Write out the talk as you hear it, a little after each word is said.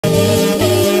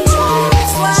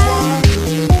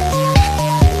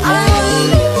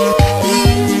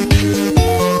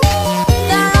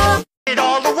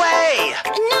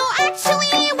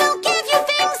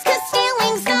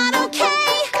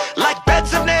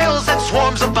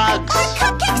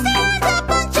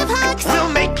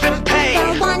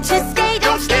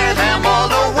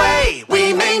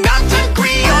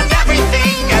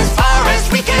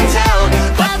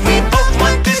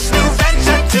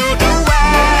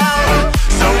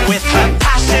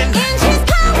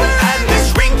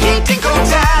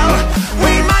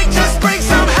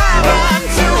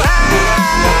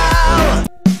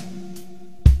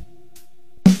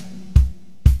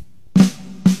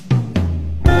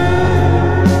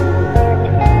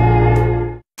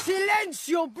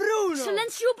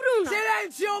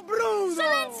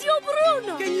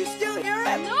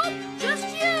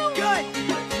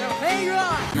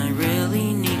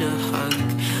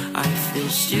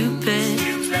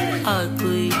stupid,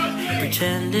 ugly.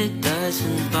 Pretend it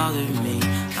doesn't bother me.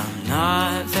 I'm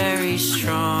not very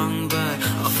strong, but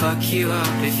I'll fuck you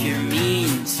up if you're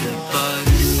mean to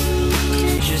bugs.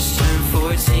 Just turned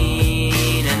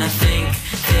 14, and I think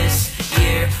this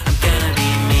year I'm gonna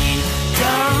be mean.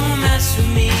 Don't mess with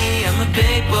me, I'm a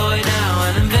big boy now,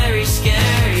 and I'm very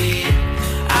scary.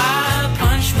 I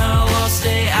punch my walls,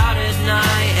 stay out at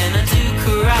night, and I do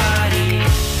karate.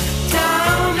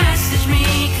 Don't message me,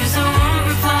 cause I won't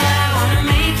reply, I wanna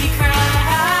make you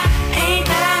cry. Ain't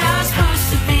that how it's supposed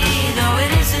to be, though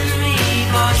it isn't me.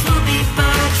 Watch movie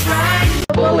bugs, right?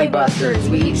 Bully busters,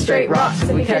 we eat straight rocks.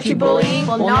 If we catch you bullying,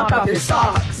 we'll knock off your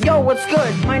socks. Yo, what's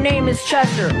good? My name is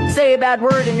Chester. Say a bad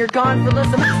word and you're gone for the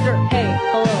semester. Hey,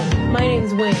 hello, my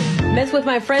name's Wayne. Mess with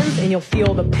my friends and you'll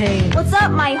feel the pain. What's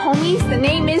up, my homies? The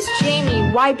name is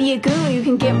Jamie. Why be a goon? You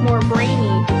can get more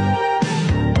brainy.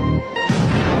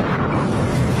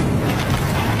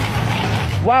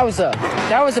 Wowza,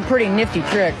 that was a pretty nifty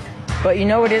trick. But you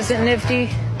know what isn't nifty?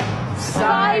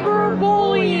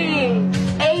 Cyberbullying!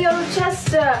 Ayo,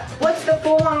 Chester, what's the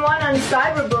 411 on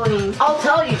cyberbullying? I'll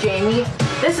tell you, Jamie.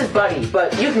 This is Buddy,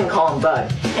 but you can call him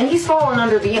Bud. And he's fallen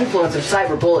under the influence of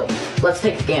cyberbullying. Let's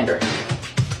take a gander.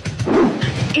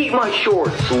 Eat my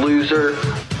shorts, loser.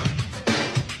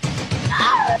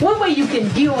 One way you can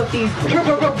deal with these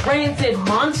rancid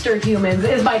monster humans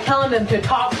is by telling them to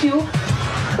talk to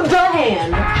the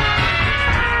hand.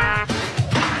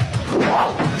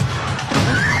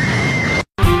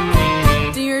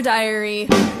 Dear diary,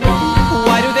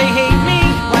 Why do they hate me?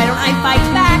 why don't I fight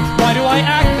back? Why do I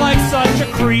act like such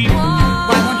a creep?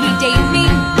 Why won't he date me?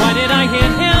 Why did I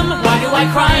hit him? Why do I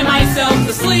cry myself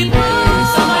to sleep?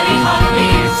 Somebody help me,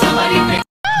 somebody fix.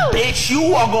 Bitch,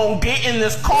 you are gonna get in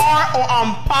this car or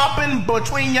I'm popping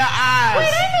between your eyes.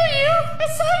 Wait, I know you! I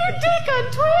saw your dick on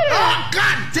Twitter! Oh,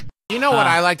 God damn. You know what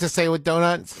I like to say with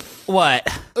donuts? What?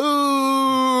 Ooh.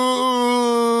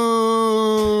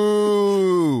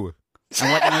 And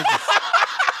what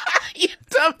You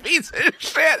dumb piece of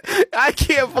shit. I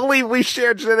can't believe we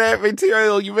shared genetic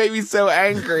material. You made me so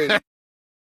angry.